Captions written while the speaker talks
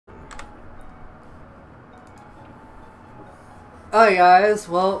Alright guys,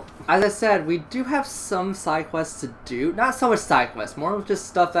 well, as I said, we do have some side quests to do. Not so much side quests, more of just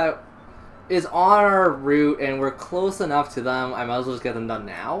stuff that is on our route and we're close enough to them, I might as well just get them done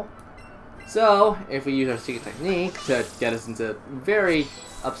now. So, if we use our secret technique to get us into very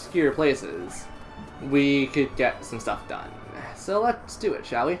obscure places, we could get some stuff done. So let's do it,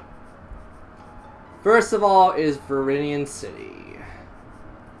 shall we? First of all is Viridian City.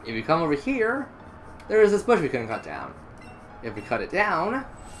 If you come over here, there is this bush we couldn't cut down. If we cut it down,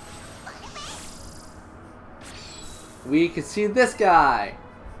 we can see this guy.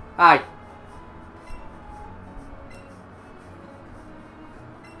 Hi.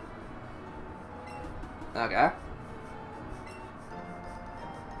 Okay.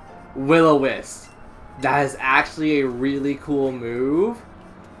 Will-O-Wisp. That is actually a really cool move.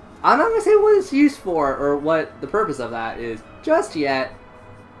 I'm not gonna say what it's used for or what the purpose of that is just yet.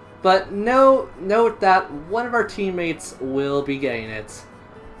 But note that one of our teammates will be getting it.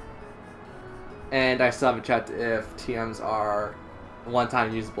 And I still haven't checked if TMs are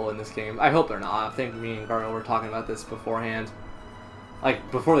one-time usable in this game. I hope they're not. I think me and Garno were talking about this beforehand. Like,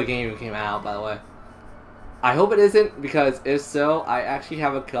 before the game came out, by the way. I hope it isn't, because if so, I actually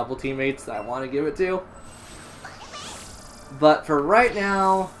have a couple teammates that I want to give it to. But for right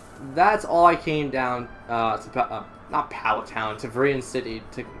now, that's all I came down not Pallet Town, to Viridian City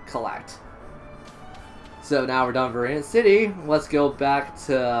to collect. So now we're done with Viridian City. Let's go back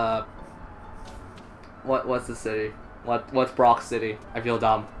to what's the city? What's Brock City? I feel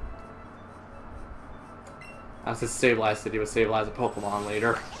dumb. I said stabilize city, but stabilize a Pokemon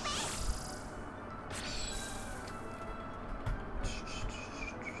later.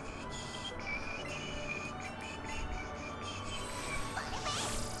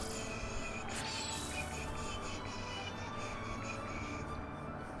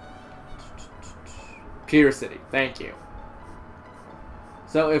 Pewter City, thank you.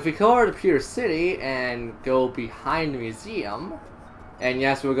 So if we go over to Pewter City and go behind the museum, and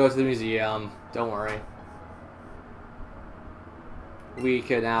yes, we'll go to the museum, don't worry. We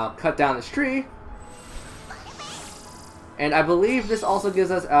can now cut down this tree. And I believe this also gives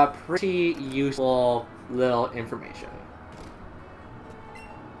us a pretty useful little information.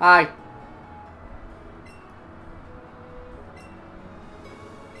 Hi.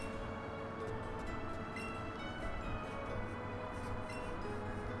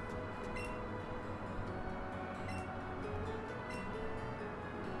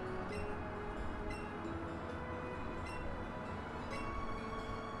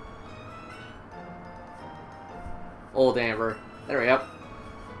 Old Amber. There we go.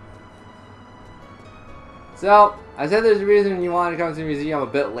 So, I said there's a reason you want to come to the museum a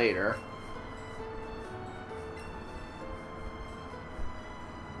bit later.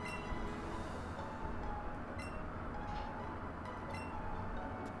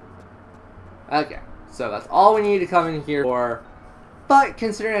 Okay, so that's all we need to come in here for. But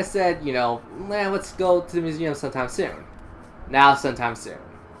considering I said, you know, let's go to the museum sometime soon. Now sometime soon.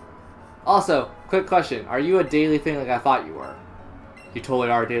 Also, quick question. Are you a daily thing like I thought you were? You totally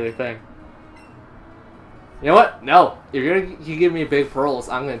are a daily thing. You know what? No. If you give me big pearls,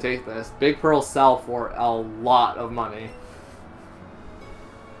 I'm going to take this. Big pearls sell for a lot of money.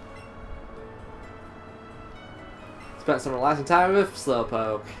 Spent some relaxing time with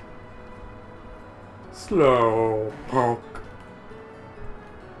Slowpoke. Slowpoke.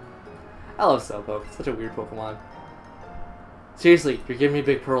 I love Slowpoke. It's such a weird Pokemon. Seriously, you're giving me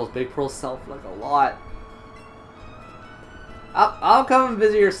big pearls. Big pearls sell for like a lot. I'll come and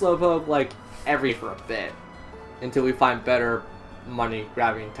visit your Slowpoke like for a bit until we find better money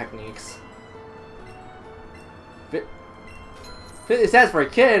grabbing techniques. 50 cents for a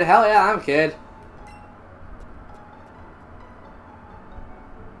kid? Hell yeah, I'm a kid.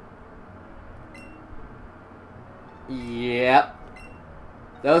 Yep.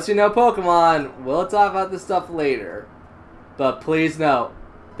 Those who know Pokemon, we'll talk about this stuff later. But please note,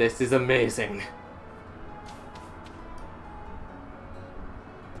 this is amazing.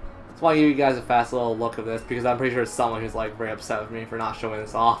 That's why I give you guys a fast little look of this, because I'm pretty sure it's someone who's like very upset with me for not showing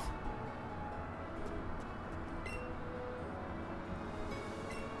this off.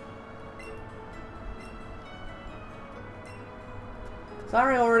 It's not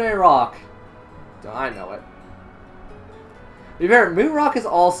really Overday Rock. Don't I know it. To be fair, Moon Rock is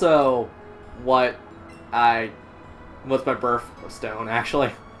also what's my birthstone,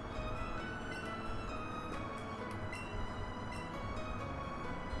 actually.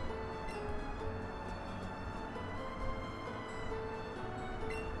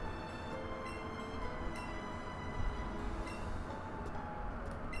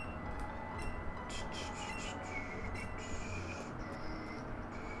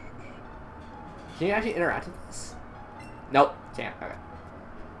 Can you actually interact with this? Nope, can't. Okay.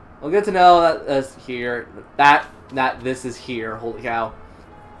 Well, good to know that that's here. That this is here. Holy cow.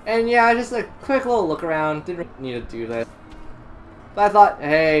 And yeah, just a quick little look around. Didn't really need to do this. But I thought,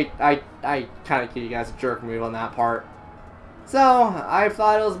 hey, I kind of give you guys a jerk move on that part. So, I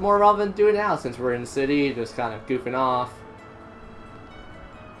thought it was more relevant to do it now since we're in the city, just kind of goofing off.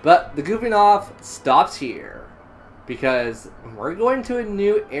 But the goofing off stops here. Because we're going to a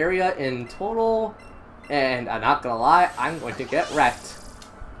new area in total. And I'm not gonna lie, I'm going to get wrecked.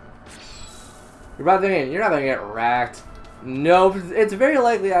 You're probably thinking, you're not gonna get wrecked. No, it's very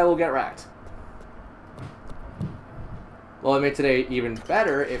likely I will get wrecked. Well, it made today even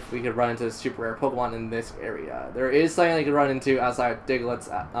better if we could run into super rare Pokemon in this area. There is something you could run into outside Diglett's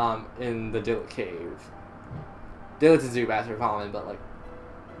in the Diglett Cave. Diglett's and Zubats are common, but like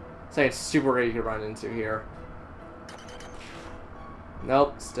something super rare you could run into here.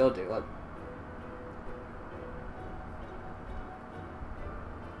 Nope, still Diglett.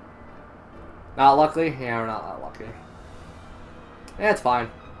 Not lucky? Yeah, we're not that lucky. Yeah, it's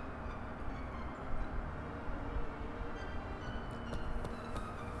fine.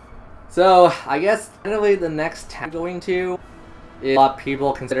 So, I guess finally the next town I'm going to is what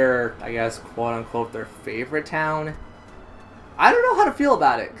people consider, I guess, quote-unquote, their favorite town. I don't know how to feel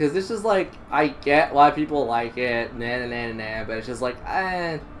about it, because it's just like, I get why people like it, but it's just like,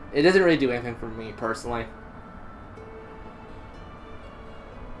 it doesn't really do anything for me, personally.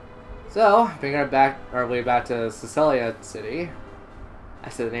 So, making our way back to Cecilia City. I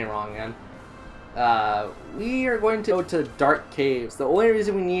said the name wrong again. We are going to go to Dark Caves. The only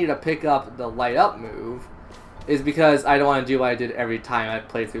reason we needed to pick up the Light Up move is because I don't want to do what I did every time I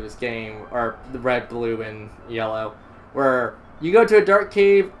played through this game, or the red, blue, and yellow, where you go to a dark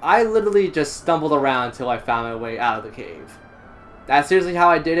cave. I literally just stumbled around until I found my way out of the cave. That's seriously how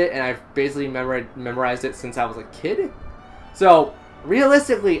I did it, and I've basically memorized it since I was a kid. So,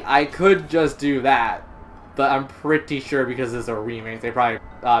 realistically, I could just do that, but I'm pretty sure because this is a remake, they probably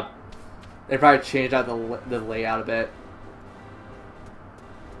changed out the layout a bit.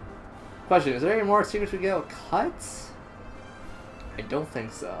 Question, is there any more secrets we get with cuts? I don't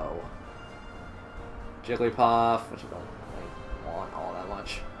think so. Jigglypuff, which I don't really want all that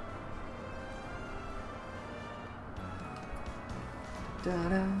much.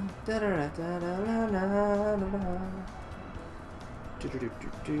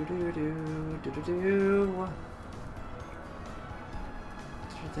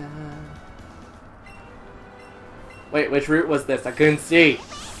 Wait, which route was this? I couldn't see.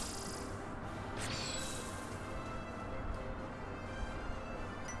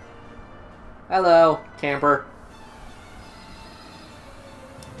 Hello, camper.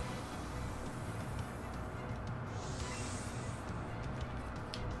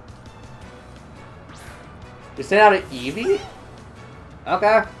 You sent out an Eevee?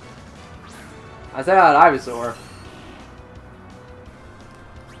 Okay. I sent out an Ivysaur.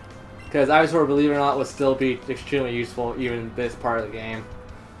 Because Ivysaur, believe it or not, would still be extremely useful even in this part of the game.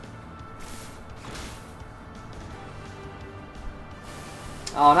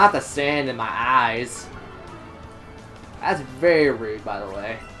 Oh, not the sand in my eyes. That's very rude, by the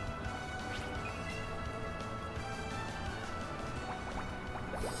way.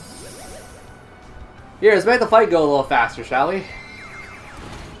 Here, let's make the fight go a little faster, shall we?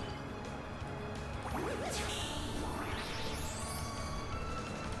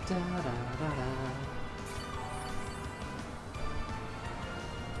 Da, da, da, da.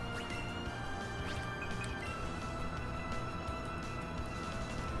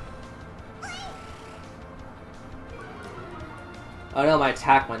 Oh no, my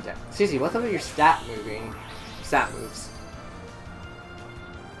attack went down. Excuse me, what's up with your stat moves?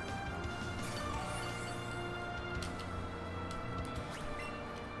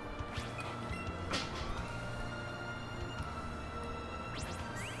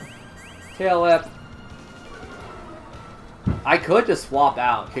 Tail whip. I could just swap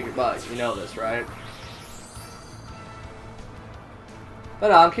out and kick your butt. You know this, right? But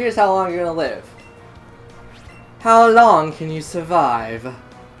no, I'm curious how long you're gonna live. How long can you survive?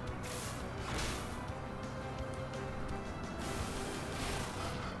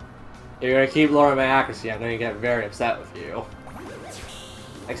 If you're gonna keep lowering my accuracy, I'm gonna get very upset with you.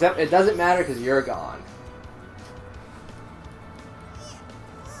 Except it doesn't matter because you're gone.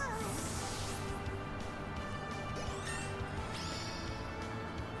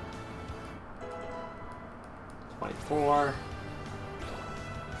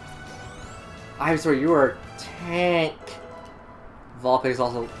 Ivysaur, you are tank. Vulpix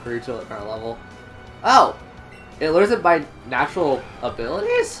also grew to a current level. Oh! It learns it by natural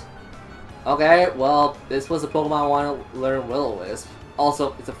abilities? Okay, well, this was a Pokemon I want to learn Will-O-Wisp.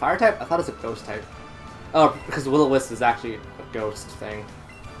 Also, it's a fire type? I thought it was a ghost type. Oh, because Will-O-Wisp is actually a ghost thing.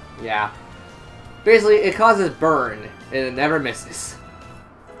 Yeah. Basically, it causes burn, and it never misses.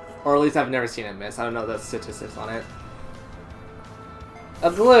 Or at least I've never seen it miss. I don't know the statistics on it. A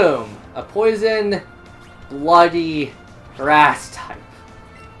Gloom. A poison, bloody, grass type.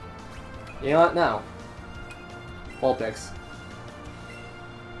 You know what? No. Vulpix.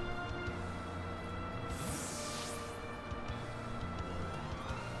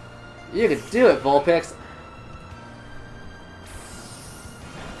 You can do it, Vulpix.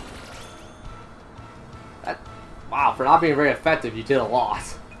 Wow, for not being very effective, you did a lot.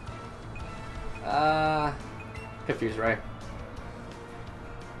 Confused, right?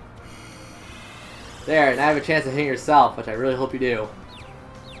 There, and I have a chance of hitting yourself, which I really hope you do.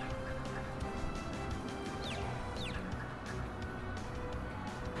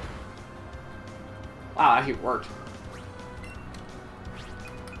 Wow, that actually worked.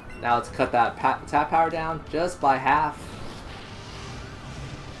 Now let's cut that tap power down just by half.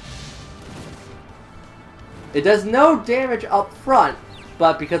 It does no damage up front,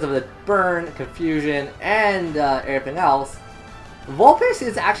 but because of the burn, confusion, and everything else, Vulpix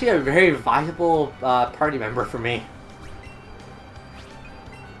is actually a very viable party member for me.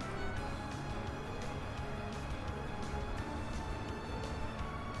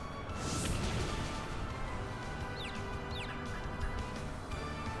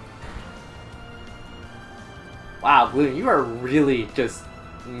 Wow, Gloom, you are really just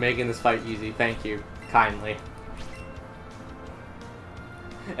making this fight easy. Thank you. Kindly.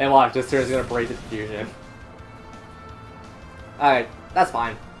 And watch, this turn is gonna break the confusion. Alright, that's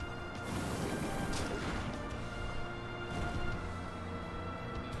fine.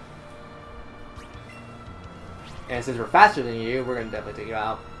 And since we're faster than you, we're gonna definitely take you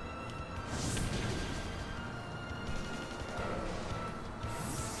out.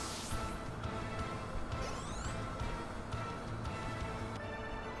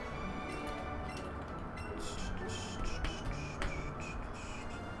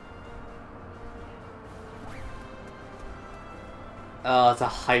 Oh, it's a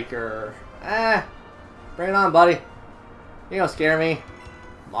hiker. Bring it on, buddy. You don't scare me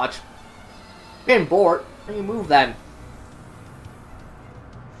much. Getting bored. Why don't you move then?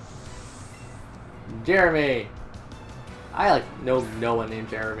 Jeremy. I know no one named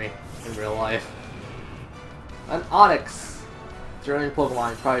Jeremy in real life. An Onyx. It's your only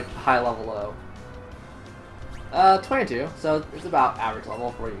Pokemon, probably high level low. 22, so it's about average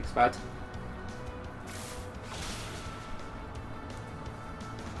level for what you expect.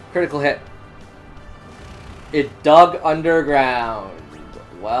 Critical hit. It dug underground.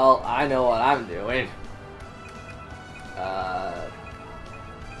 Well, I know what I'm doing.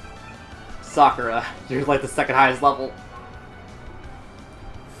 Sakura, you're like the second highest level.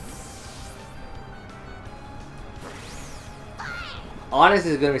 Onyx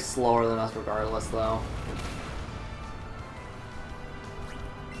is gonna be slower than us regardless, though.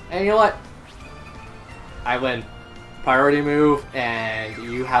 And you know what? I win. Priority move, and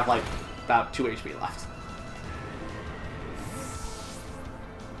you have like about 2 HP left.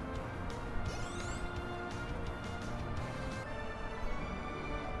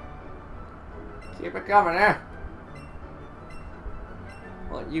 Keep it coming there.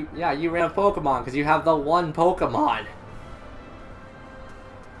 Well, you ran a Pokemon because you have the one Pokemon.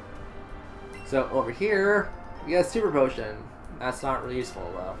 So over here, you get a Super Potion. That's not really useful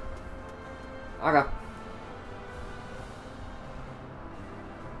though. Okay.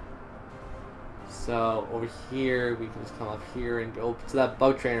 So over here, we can just come up here and go to that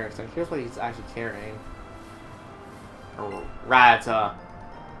bug trainer. So here's what he's actually carrying. A Rattata.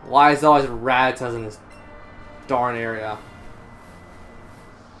 Why is there always Rattatas in this darn area?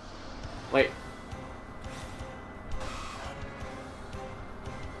 Wait.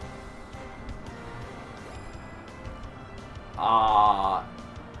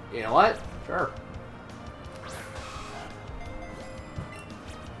 You know what? Sure.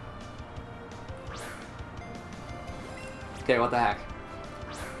 Okay, what the heck?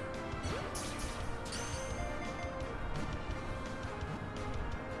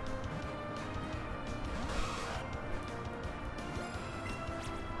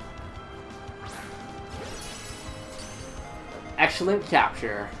 Excellent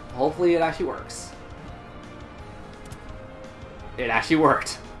capture. Hopefully it actually works. It actually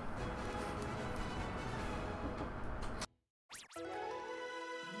worked.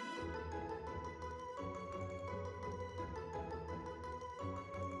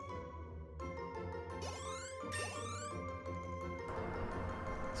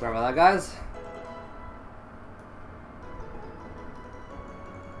 Sorry about that, guys.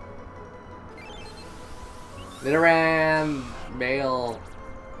 Nidoran male.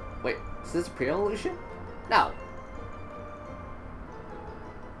 Wait, is this a pre-evolution? No.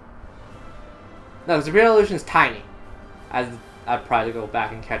 No, because the pre-evolution is tiny. I'd probably go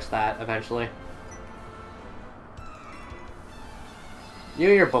back and catch that eventually. You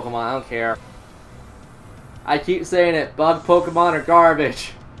and your Pokemon, I don't care. I keep saying it, bug Pokemon are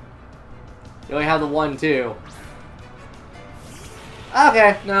garbage. You only have the one, too.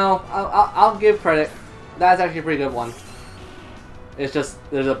 Okay, no, I'll give credit. That's actually a pretty good one. It's just,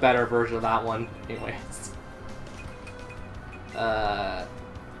 there's a better version of that one, anyways.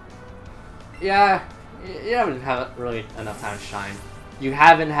 Yeah, you haven't had really enough time to shine. You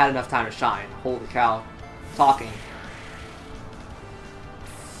haven't had enough time to shine. Holy cow. Talking.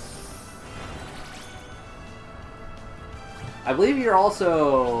 I believe you're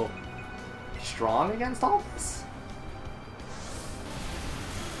also strong against all this?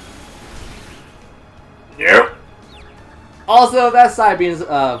 Yep. Also, that's Psybeam's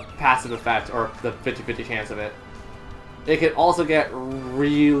passive effect, or the 50-50 chance of it. It could also get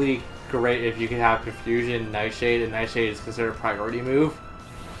really great if you can have Confusion, Nightshade, and Nightshade is considered a priority move.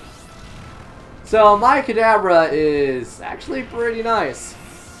 So my Kadabra is actually pretty nice.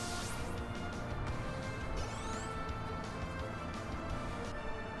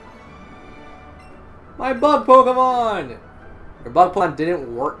 My bug Pokemon! Your bug Pokemon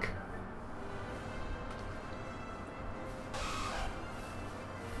didn't work.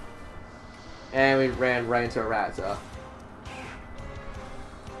 And we ran right into a Rattata.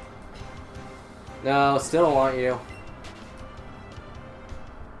 No, still don't want you.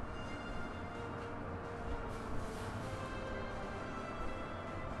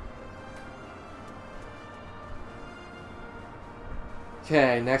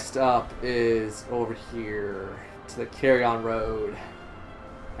 Okay, next up is over here to the Carry-On Road.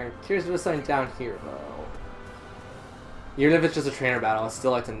 I'm curious if there's something down here though. Even if it's just a trainer battle, I'd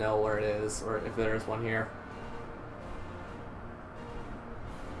still like to know where it is, or if there is one here.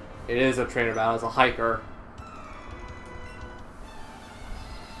 It is a trainer battle, it's a hiker.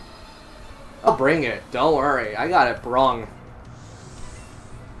 I'll bring it, don't worry, I got it brung.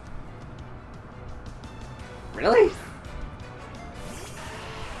 Really?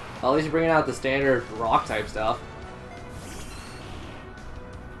 Well, at least you're bringing out the standard rock type stuff.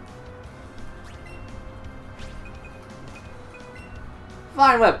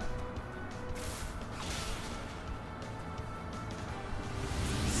 Fine Whip!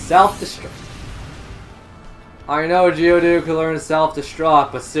 Self-destruct. I know Geodude can learn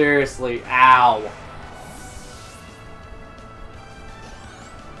self-destruct, but seriously, ow.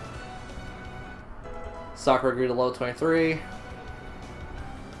 Sakura grew to level 23.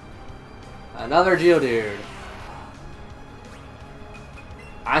 Another Geodude.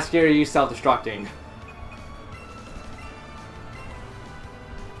 I'm scared of you self-destructing.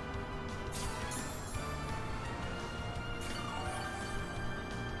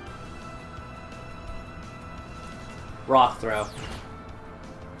 Rock throw.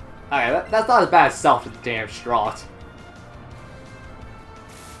 Okay, that's not as bad as self-destruct.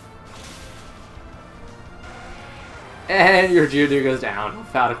 And your Geodude goes down,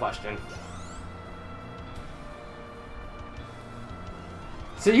 without a question.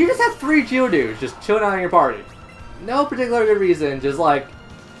 So you just have 3 Geodudes just chilling out in your party. No particular good reason, just like,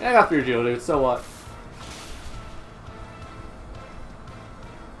 hey, I got 3 Geodudes, so what?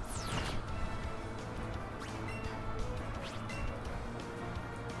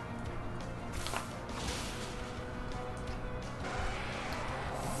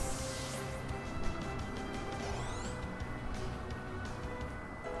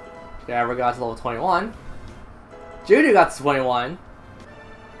 Okay, we got to level 21. Geodude got to 21.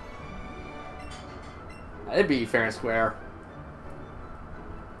 That'd be fair and square.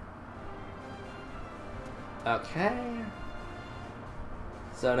 Okay.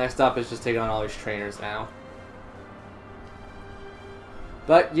 So next up is just taking on all these trainers now.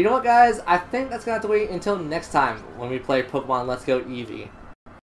 But you know what, guys? I think that's gonna have to wait until next time when we play Pokemon Let's Go Eevee.